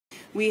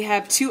We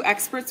have two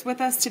experts with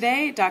us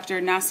today,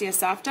 Dr. Nasia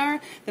Safdar,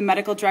 the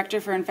Medical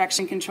Director for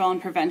Infection Control and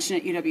Prevention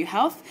at UW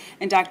Health,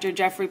 and Dr.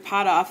 Jeffrey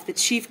Potoff, the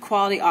Chief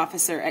Quality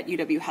Officer at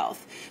UW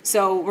Health.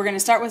 So we're going to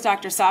start with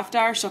Dr.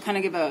 Safdar. She'll kind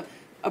of give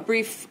a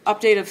brief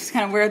update of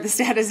kind of where the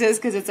status is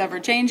because it's ever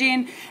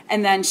changing,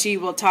 and then she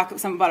will talk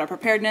some about our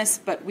preparedness,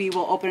 but we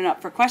will open it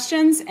up for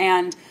questions,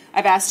 and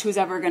I've asked who's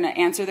ever going to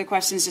answer the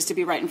questions just to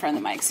be right in front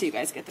of the mic so you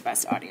guys get the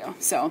best audio.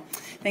 So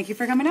thank you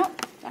for coming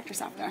out, Dr.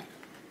 Safdar.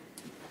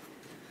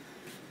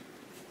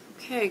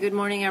 Okay, good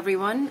morning,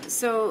 everyone.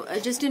 So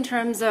just in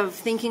terms of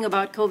thinking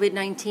about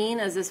COVID-19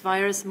 as this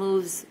virus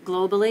moves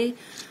globally,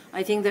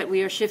 I think that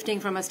we are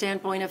shifting from a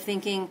standpoint of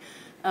thinking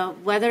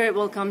whether it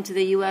will come to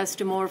the U.S.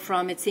 to more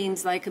from, it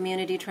seems like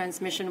community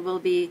transmission will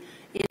be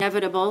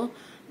inevitable.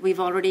 We've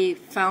already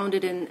found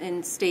it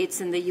in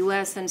states in the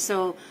U.S. And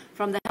so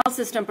from the health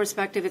system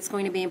perspective, it's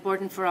going to be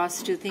important for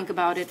us to think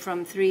about it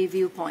from three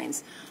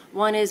viewpoints.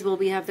 One is, will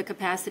we have the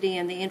capacity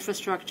and the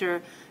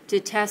infrastructure to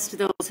test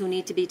those who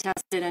need to be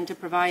tested and to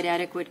provide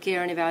adequate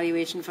care and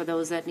evaluation for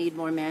those that need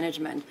more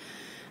management?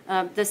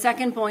 The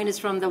second point is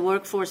from the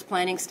workforce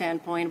planning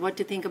standpoint, what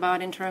to think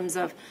about in terms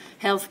of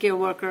healthcare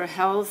worker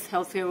health,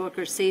 healthcare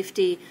worker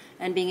safety,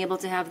 and being able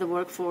to have the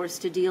workforce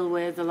to deal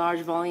with the large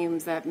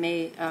volumes that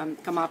may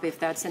come up if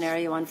that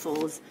scenario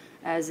unfolds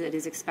as it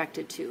is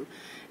expected to.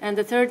 And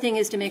the third thing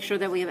is to make sure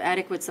that we have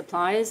adequate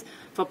supplies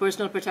for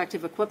personal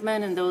protective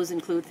equipment, and those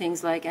include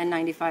things like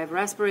N95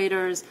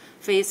 respirators,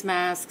 face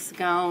masks,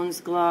 gowns,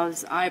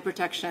 gloves, eye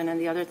protection, and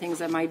the other things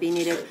that might be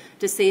needed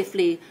to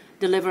safely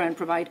deliver and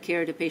provide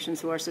care to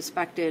patients who are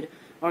suspected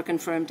or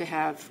confirmed to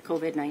have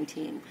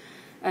COVID-19.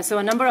 So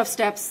a number of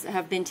steps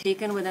have been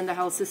taken within the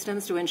health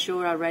systems to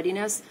ensure our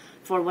readiness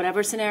for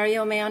whatever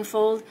scenario may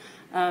unfold.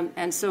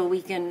 And so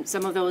we can,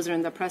 some of those are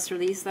in the press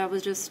release that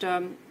was just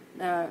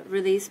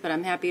released, but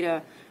I'm happy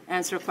to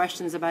answer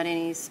questions about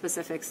any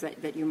specifics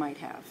that you might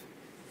have.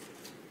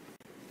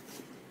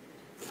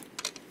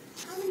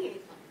 How many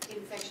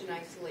infection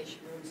isolation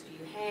rooms do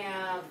you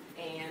have,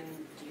 and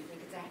do you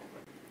think it's adequate?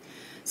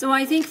 So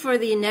I think for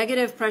the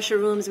negative pressure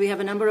rooms, we have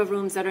a number of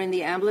rooms that are in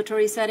the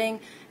ambulatory setting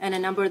and a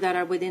number that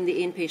are within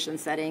the inpatient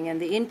setting.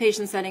 And the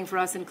inpatient setting for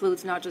us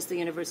includes not just the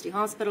University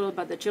Hospital,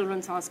 but the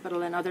Children's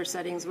Hospital and other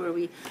settings where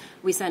we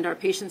send our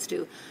patients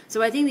to.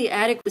 So I think the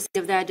adequacy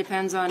of that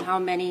depends on how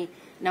many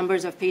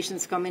numbers of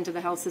patients come into the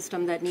health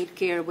system that need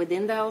care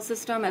within the health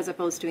system as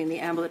opposed to in the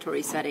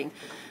ambulatory setting.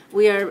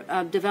 We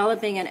are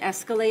developing and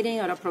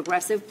escalating on a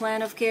progressive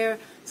plan of care.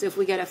 So if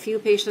we get a few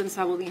patients,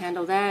 how will we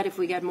handle that? If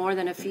we get more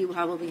than a few,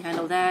 how will we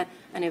handle that?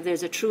 And if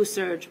there's a true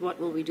surge, what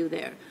will we do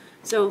there?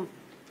 So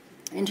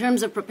in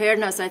terms of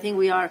preparedness, I think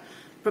we are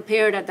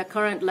prepared at the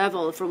current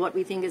level for what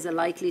we think is a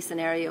likely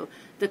scenario.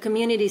 The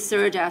community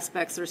surge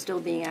aspects are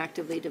still being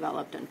actively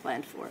developed and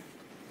planned for.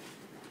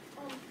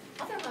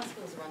 Other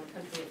hospitals around the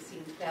country have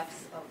seen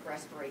thefts of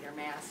respirator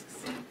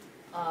masks.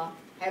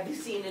 Have you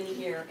seen any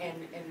here, and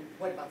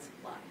what about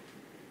supply?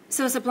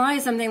 So supply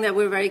is something that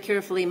we're very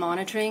carefully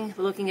monitoring.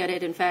 We're looking at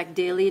it, in fact,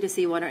 daily to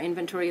see what our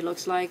inventory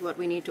looks like, what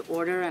we need to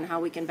order, and how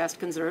we can best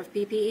conserve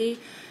PPE.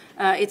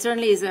 It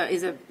certainly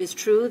is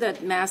true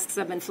that masks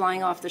have been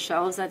flying off the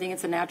shelves. I think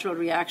it's a natural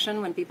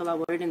reaction when people are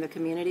worried in the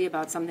community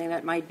about something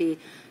that might be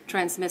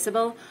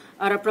transmissible.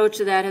 Our approach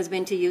to that has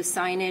been to use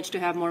signage to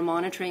have more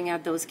monitoring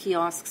at those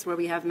kiosks where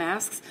we have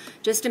masks,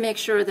 just to make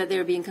sure that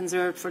they're being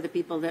conserved for the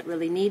people that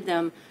really need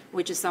them,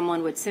 which is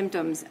someone with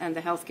symptoms and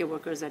the healthcare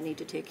workers that need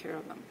to take care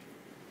of them.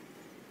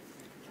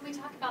 Can we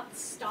talk about the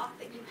stock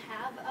that you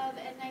have of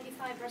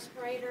N95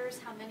 respirators?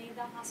 How many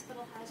the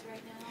hospital has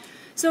right now?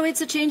 So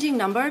it's a changing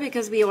number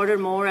because we order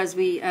more as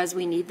we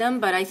need them.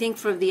 But I think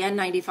from the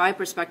N95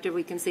 perspective,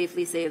 we can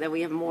safely say that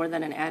we have more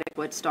than an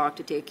adequate stock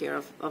to take care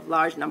of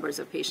large numbers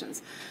of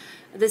patients.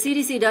 The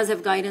CDC does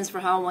have guidance for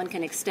how one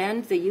can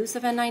extend the use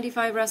of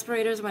N95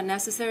 respirators when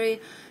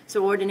necessary.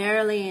 So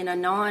ordinarily in a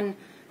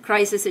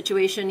non-crisis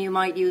situation, you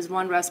might use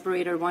one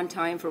respirator one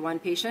time for one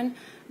patient.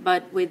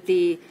 But with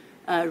the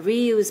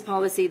reuse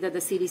policy that the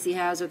CDC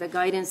has or the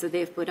guidance that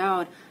they've put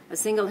out, a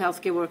single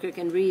healthcare worker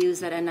can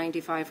reuse that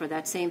N95 for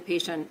that same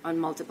patient on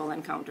multiple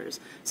encounters.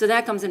 So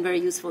that comes in very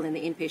useful in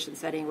the inpatient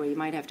setting where you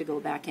might have to go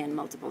back in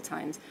multiple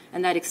times,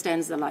 and that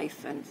extends the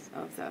life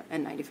of the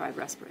N95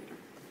 respirator.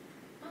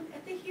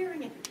 At the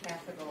hearing at the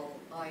Capitol,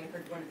 I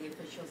heard one of the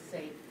officials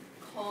say,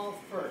 call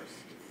first.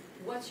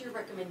 What's your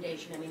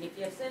recommendation? I mean, if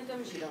you have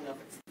symptoms, you don't know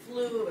if it's the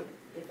flu,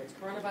 if it's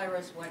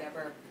coronavirus,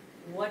 whatever,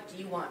 what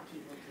do you want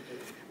people to do?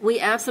 We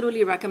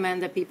absolutely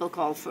recommend that people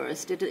call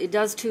first. It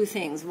does two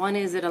things. One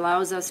is it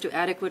allows us to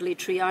adequately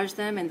triage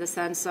them in the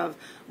sense of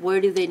where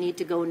do they need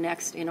to go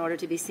next in order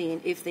to be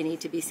seen, if they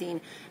need to be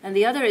seen. And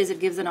the other is it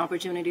gives an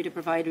opportunity to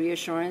provide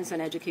reassurance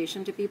and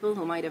education to people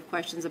who might have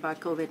questions about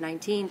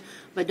COVID-19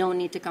 but don't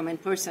need to come in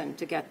person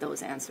to get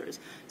those answers.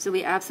 So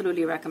we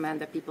absolutely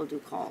recommend that people do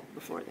call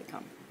before they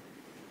come.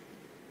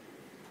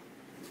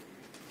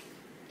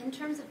 In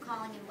terms of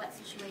calling, in what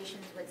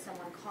situations would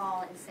someone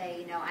call and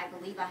say, you know, I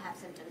believe I have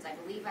symptoms, I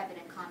believe I've been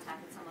in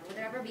contact with someone? Would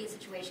there ever be a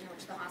situation in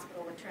which the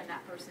hospital would turn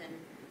that person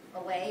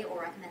away or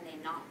recommend they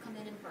not come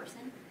in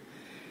person?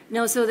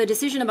 No, so the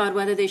decision about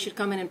whether they should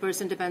come in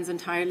person depends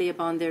entirely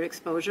upon their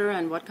exposure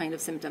and what kind of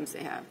symptoms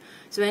they have.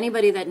 So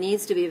anybody that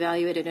needs to be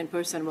evaluated in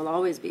person will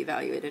always be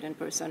evaluated in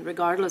person,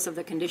 regardless of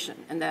the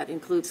condition, and that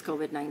includes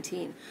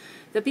COVID-19.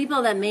 The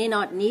people that may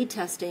not need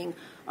testing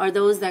are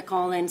those that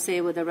call in, say,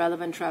 with a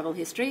relevant travel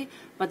history,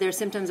 but their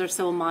symptoms are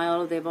so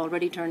mild, they've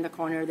already turned the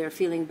corner, they're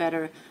feeling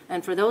better,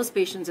 and for those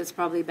patients it's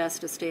probably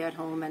best to stay at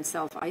home and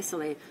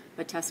self-isolate,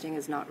 but testing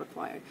is not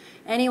required.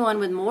 Anyone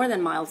with more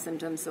than mild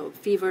symptoms, so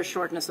fever,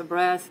 shortness of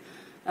breath,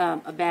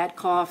 a bad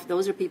cough,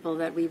 those are people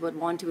that we would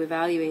want to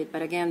evaluate,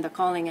 but again, the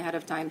calling ahead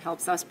of time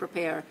helps us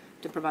prepare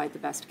to provide the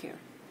best care.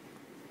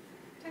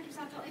 Dr.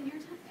 Softal, in your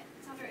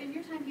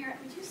time here,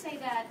 would you say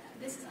that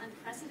this is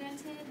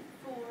unprecedented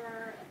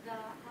for the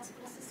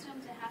hospital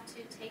system to have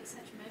to take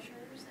such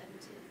measures and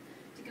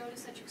to go to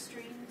such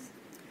extremes?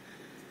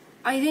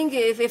 I think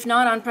if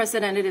not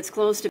unprecedented, it's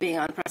close to being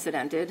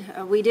unprecedented.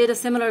 We did a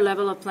similar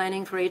level of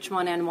planning for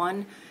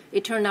H1N1.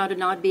 It turned out to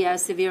not be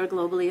as severe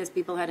globally as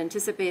people had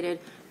anticipated,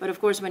 but of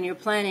course when you're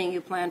planning,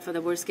 you plan for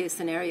the worst case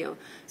scenario.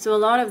 So a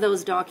lot of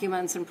those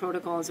documents and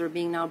protocols are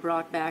being now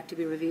brought back to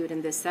be reviewed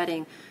in this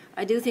setting.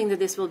 I do think that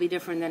this will be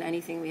different than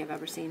anything we have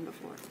ever seen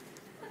before.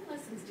 What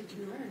lessons did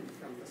you learn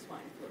from the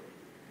swine flu?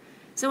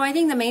 So I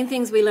think the main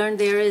things we learned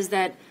there is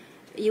that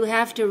you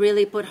have to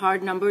really put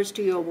hard numbers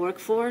to your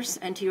workforce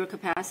and to your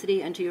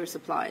capacity and to your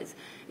supplies.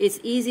 It's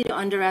easy to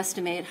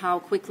underestimate how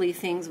quickly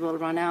things will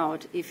run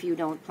out if you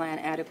don't plan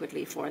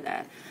adequately for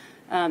that.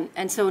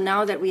 And so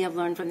now that we have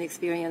learned from the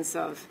experience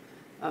of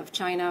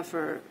China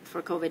for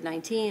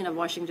COVID-19, of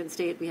Washington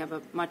State, we have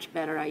a much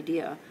better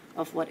idea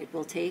of what it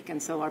will take.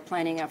 And so our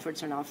planning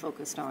efforts are now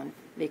focused on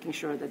making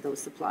sure that those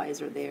supplies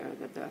are there,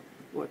 that the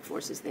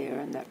workforce is there,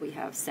 and that we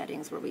have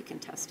settings where we can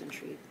test and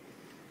treat.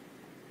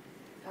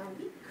 Are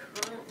we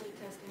currently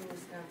testing in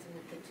Wisconsin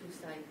at the two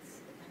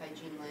sites, the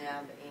Hygiene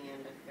Lab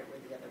and I forget where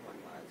the other one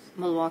was?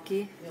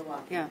 Milwaukee?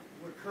 Milwaukee. Yeah.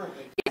 We're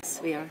currently.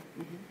 Yes, we are.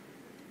 Mm-hmm.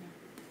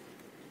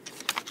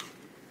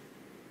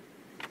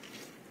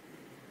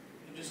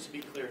 And just to be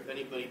clear, if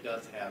anybody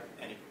does have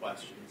any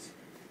questions,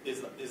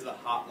 is the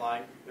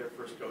hotline their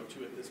first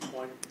go-to at this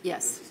point?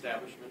 Yes. This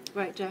establishment?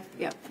 Right, Jeff?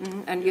 Yeah.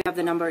 Mm-hmm. And you have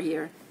the number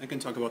here. I can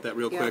talk about that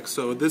real Yeah. quick.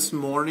 So this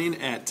morning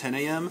at 10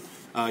 a.m.,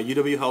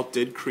 UW Health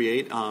did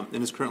create and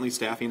is currently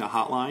staffing a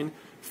hotline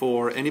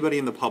for anybody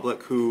in the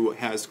public who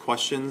has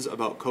questions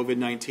about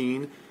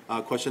COVID-19,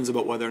 questions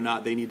about whether or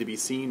not they need to be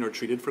seen or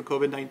treated for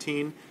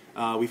COVID-19.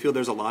 We feel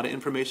there's a lot of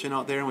information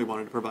out there, and we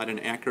wanted to provide an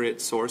accurate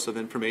source of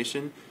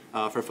information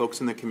for folks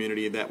in the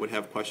community that would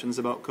have questions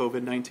about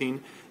COVID-19.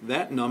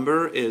 That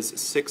number is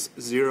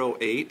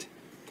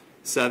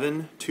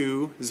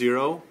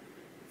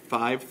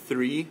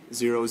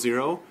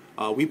 608-720-5300.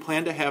 We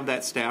plan to have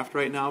that staffed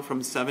right now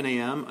from 7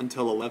 a.m.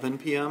 until 11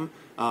 p.m.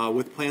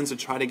 With plans to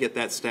try to get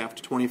that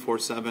staffed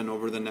 24/7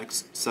 over the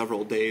next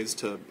several days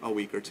to a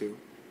week or two.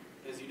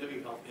 Has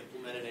UW Health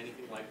implemented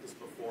anything like this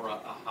before,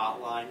 a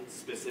hotline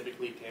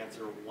specifically to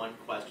answer one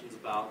questions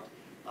about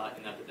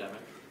an epidemic?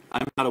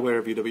 I'm not aware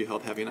of UW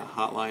Health having a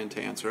hotline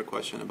to answer a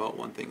question about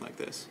one thing like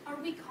this. Are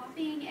we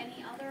copying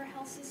any other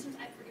health systems?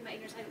 I forget my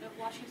ignorance. I don't know if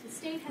Washington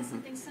State has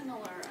something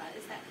similar.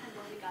 Is that kind of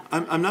where we got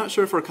I'm not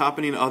sure if we're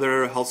copying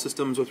other health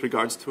systems with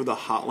regards to the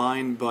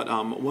hotline, but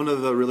one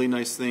of the really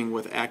nice things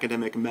with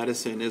academic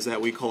medicine is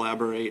that we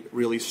collaborate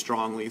really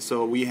strongly.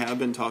 So we have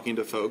been talking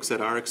to folks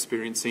that are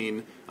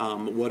experiencing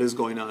what is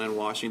going on in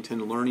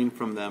Washington, learning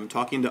from them,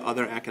 talking to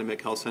other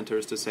academic health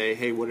centers to say,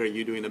 hey, what are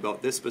you doing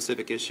about this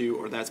specific issue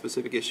or that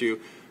specific issue?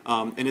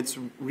 And it's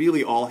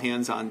really all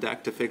hands on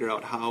deck to figure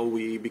out how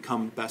we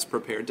become best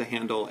prepared to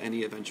handle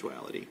any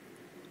eventuality.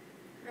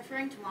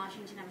 Referring to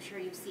Washington, I'm sure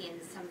you've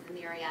seen some of the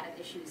myriad of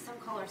issues some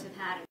callers have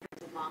had in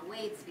terms of long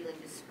waits, feeling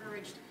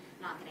discouraged,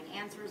 not getting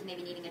answers,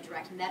 maybe needing a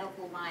direct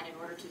medical line in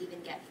order to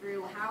even get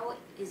through. How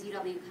is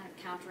UW kind of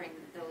countering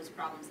those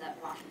problems that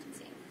Washington's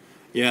seeing?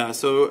 Yeah,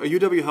 so at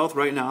UW Health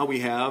right now we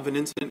have an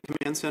incident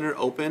command center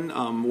open.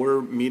 We're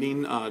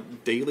meeting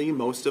daily,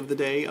 most of the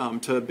day,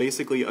 to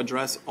basically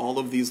address all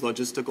of these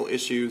logistical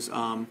issues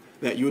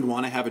that you would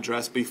want to have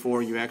addressed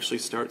before you actually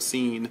start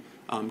seeing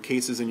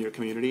cases in your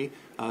community.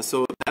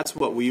 So that's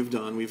what we've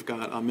done. We've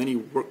got many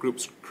work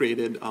groups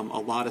created, a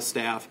lot of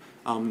staff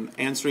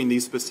answering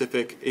these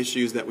specific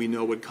issues that we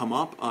know would come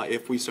up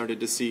if we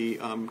started to see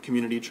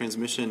community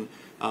transmission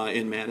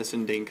in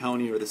Madison, Dane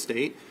County, or the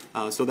state.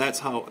 So that's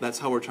how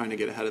we're trying to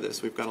get ahead of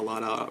this. We've got a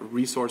lot of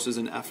resources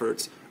and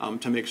efforts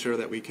to make sure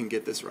that we can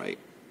get this right.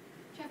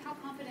 Jeff, how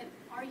confident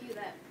are you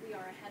that we are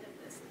ahead of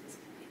this at this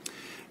point?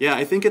 Yeah,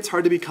 I think it's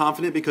hard to be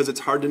confident because it's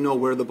hard to know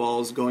where the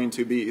ball is going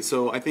to be.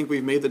 So I think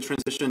we've made the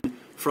transition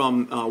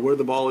from where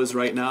the ball is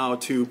right now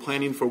to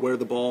planning for where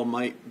the ball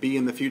might be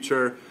in the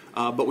future,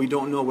 but we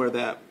don't know where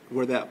that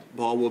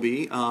ball will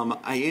be.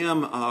 I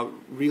am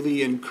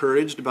really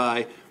encouraged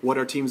by what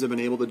our teams have been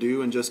able to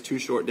do in just 2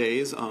 short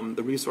days,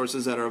 the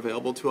resources that are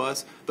available to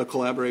us, the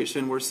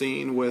collaboration we're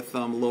seeing with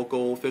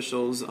local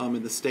officials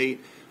in the state,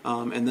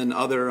 and then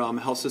other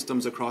health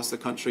systems across the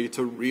country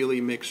to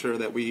really make sure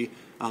that we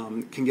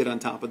can get on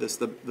top of this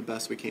the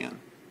best we can.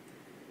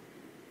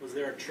 Was Was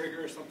there a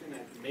trigger or something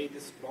that made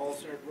this ball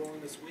start rolling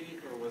this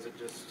week, or was it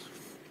just?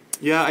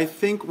 Yeah, I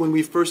think when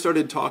we first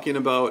started talking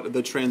about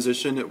the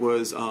transition, it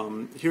was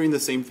hearing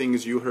the same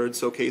things you heard.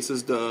 So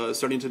cases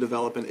starting to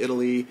develop in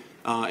Italy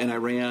and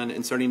Iran,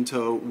 and starting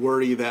to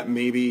worry that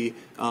maybe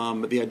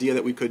the idea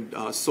that we could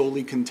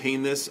solely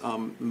contain this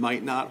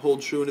might not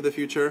hold true into the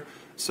future.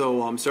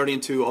 So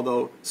starting to,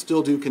 although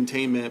still do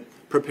containment,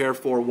 prepare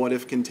for what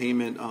if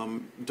containment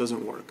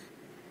doesn't work.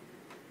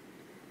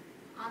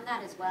 On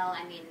that as well,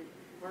 I mean,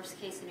 worst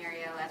case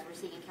scenario, as we're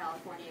seeing in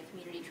California,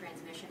 community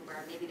transmission,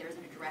 where maybe there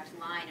isn't a direct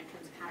line in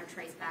terms of how to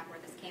trace back where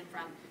this came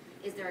from.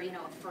 Is there,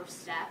 a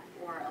first step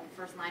or a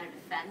first line of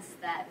defense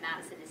that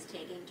Madison is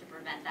taking to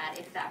prevent that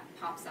if that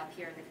pops up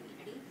here in the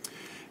community?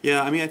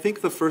 Yeah, I mean, I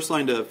think the first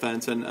line of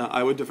defense, and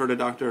I would defer to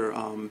Dr.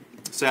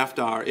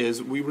 Safdar,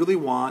 is we really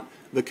want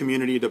the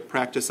community to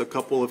practice a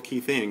couple of key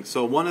things.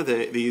 So one of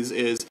these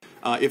is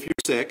if you're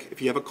sick,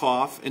 if you have a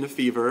cough and a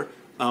fever,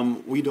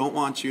 we don't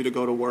want you to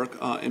go to work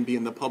and be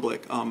in the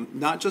public,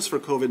 not just for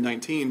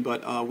COVID-19,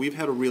 but we've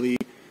had a really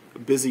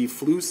busy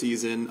flu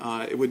season.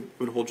 It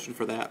would hold true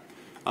for that.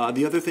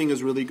 The other thing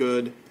is really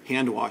good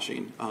hand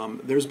washing.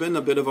 There's been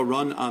a bit of a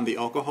run on the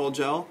alcohol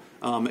gel.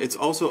 It's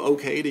also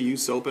okay to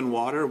use soap and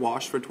water,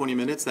 wash for 20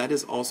 minutes. That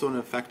is also an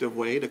effective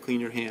way to clean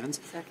your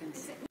hands.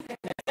 Seconds.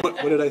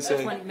 What did I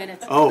say? 20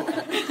 minutes. Oh.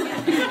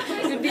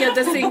 Could be at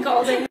the sink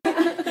all day.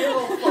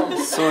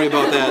 Sorry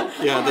about that.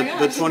 Yeah,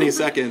 the 20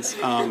 seconds.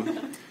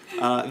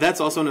 That's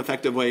also an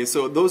effective way.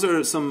 So those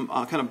are some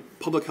kind of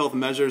public health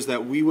measures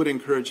that we would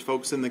encourage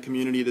folks in the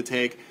community to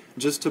take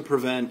just to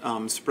prevent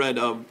spread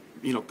of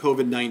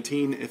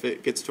COVID-19 if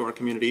it gets to our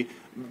community,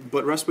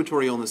 but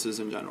respiratory illnesses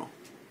in general.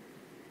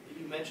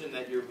 You mentioned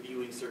that you're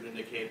viewing certain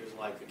indicators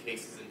like the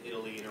cases in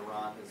Italy and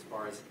Iran as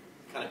far as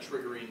kind of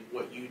triggering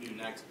what you do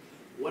next.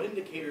 What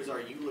indicators are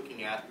you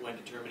looking at when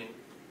determining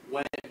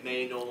when it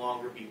may no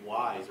longer be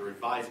wise or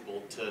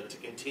advisable to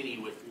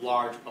continue with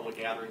large public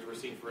gatherings? We're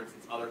seeing, for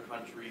instance, other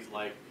countries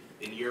like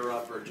in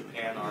Europe or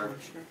Japan are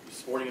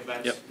sporting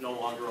events no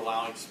longer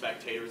allowing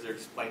spectators. They're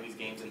just playing these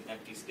games in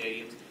empty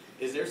stadiums.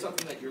 Is there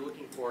something that you're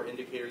looking for,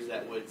 indicators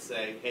that would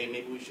say, hey,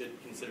 maybe we should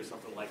consider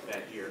something like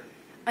that here?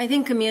 I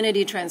think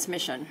community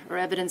transmission or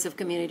evidence of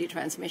community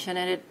transmission,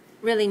 and it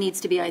really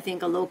needs to be, I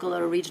think, a local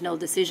or a regional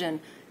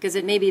decision, because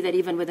it may be that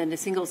even within a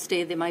single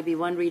state there might be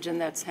one region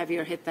that's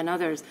heavier hit than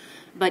others.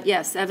 But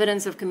yes,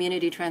 evidence of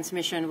community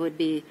transmission would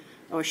be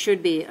or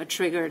should be a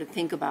trigger to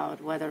think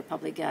about whether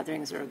public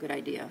gatherings are a good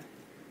idea.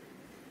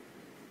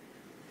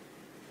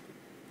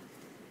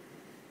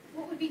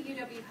 What would be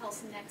UW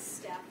Health's next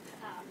step?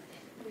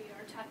 We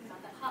are talking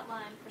about that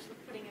hotline. Of course,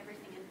 we're putting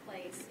everything in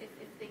place. If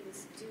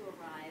things do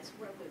arise,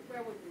 where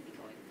would we be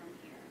going from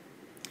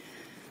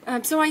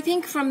here? So I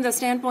think from the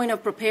standpoint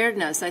of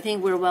preparedness, I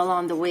think we're well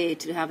on the way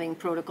to having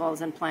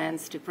protocols and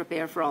plans to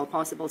prepare for all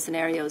possible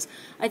scenarios.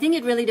 I think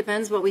it really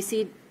depends what we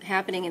see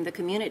happening in the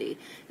community.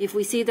 If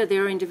we see that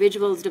there are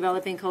individuals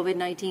developing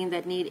COVID-19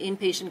 that need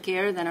inpatient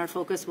care, then our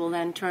focus will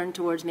then turn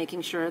towards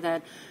making sure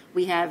that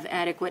we have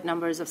adequate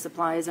numbers of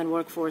supplies and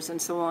workforce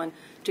and so on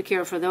to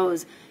care for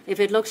those. If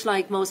it looks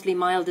like mostly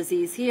mild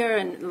disease here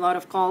and a lot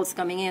of calls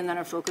coming in, then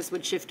our focus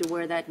would shift to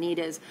where that need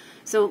is.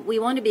 So we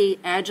want to be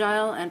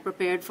agile and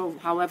prepared for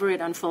however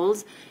it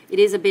unfolds. It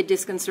is a bit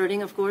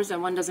disconcerting, of course,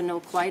 and one doesn't know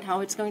quite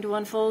how it's going to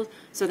unfold.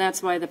 So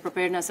that's why the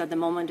preparedness at the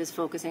moment is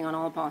focusing on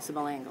all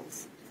possible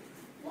angles.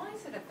 Why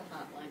is it at the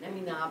hotline? I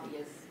mean, the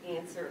obvious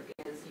answer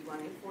is you want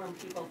to inform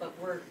people, but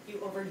were you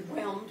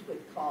overwhelmed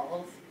with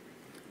calls,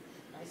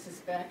 I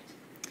suspect?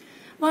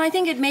 Well, I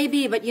think it may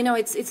be, but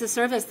it's a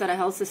service that a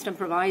health system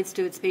provides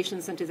to its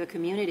patients and to the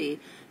community.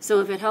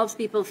 So if it helps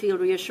people feel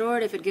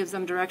reassured, if it gives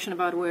them direction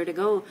about where to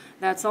go,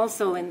 that's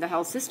also in the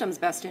health system's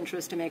best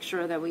interest to make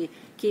sure that we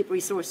keep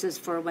resources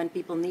for when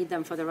people need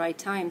them for the right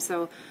time.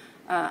 So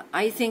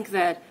I think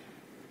that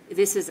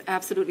this is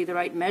absolutely the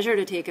right measure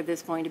to take at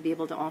this point to be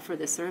able to offer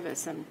this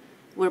service, and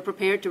we're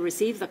prepared to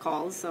receive the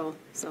calls, so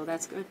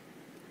that's good.